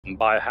I'm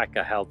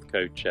biohacker health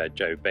coach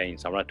Joe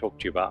Bains. I want to talk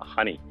to you about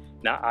honey.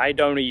 Now, I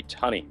don't eat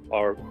honey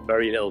or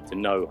very little to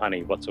no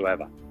honey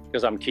whatsoever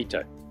because I'm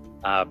keto.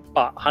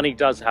 But honey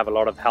does have a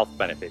lot of health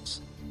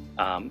benefits.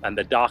 And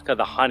the darker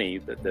the honey,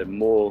 the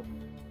more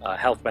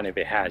health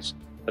benefit it has.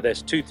 But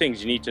there's two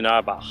things you need to know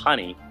about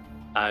honey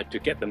to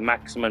get the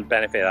maximum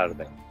benefit out of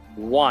it.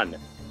 One,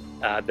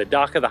 the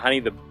darker the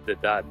honey,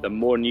 the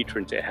more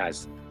nutrients it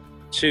has.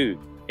 Two,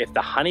 if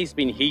the honey's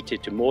been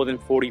heated to more than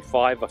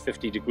 45 or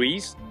 50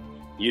 degrees,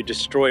 you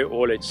destroy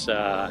all its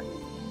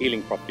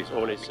healing properties,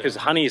 because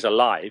honey is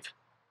alive,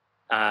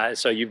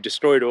 so you've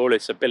destroyed all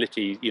its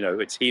ability,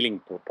 its healing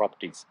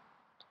properties.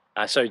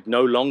 So it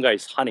no longer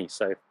is honey.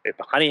 So if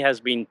honey has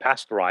been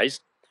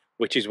pasteurized,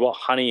 which is what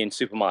honey in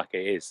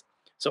supermarket is,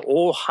 so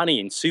all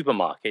honey in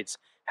supermarkets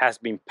has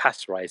been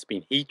pasteurized,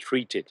 been heat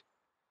treated,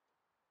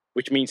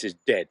 which means it's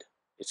dead.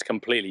 It's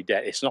completely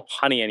dead. It's not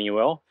honey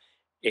anymore.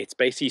 It's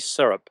basically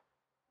syrup,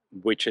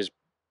 which is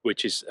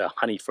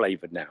honey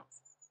flavored now.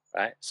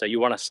 Right? So you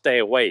want to stay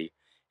away.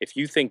 If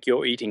you think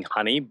you're eating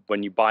honey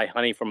when you buy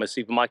honey from a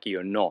supermarket,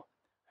 you're not.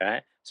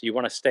 Right? So you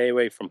want to stay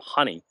away from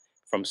honey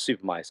from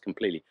supermarkets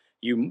completely.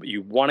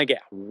 You want to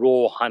get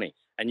raw honey,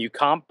 and you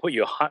can't put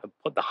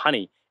the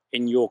honey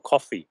in your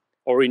coffee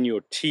or in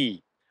your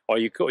tea, or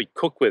you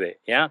cook with it.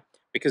 Yeah,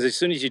 because as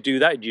soon as you do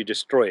that, you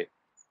destroy it.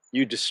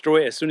 You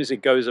destroy it as soon as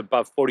it goes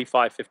above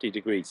 45, 50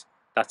 degrees.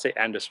 That's it,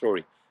 end of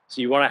story.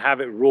 So you want to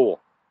have it raw.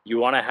 You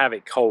want to have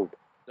it cold.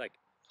 Like,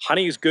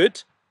 honey is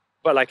good,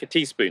 but like a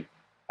teaspoon.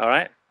 All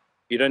right.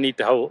 You don't need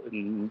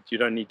You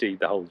don't need to eat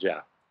the whole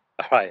jar.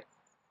 All right.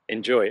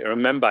 Enjoy.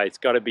 Remember, it's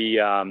got to be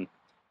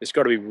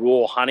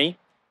raw honey.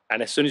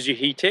 And as soon as you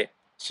heat it,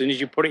 as soon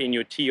as you put it in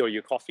your tea or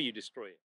your coffee, you destroy it.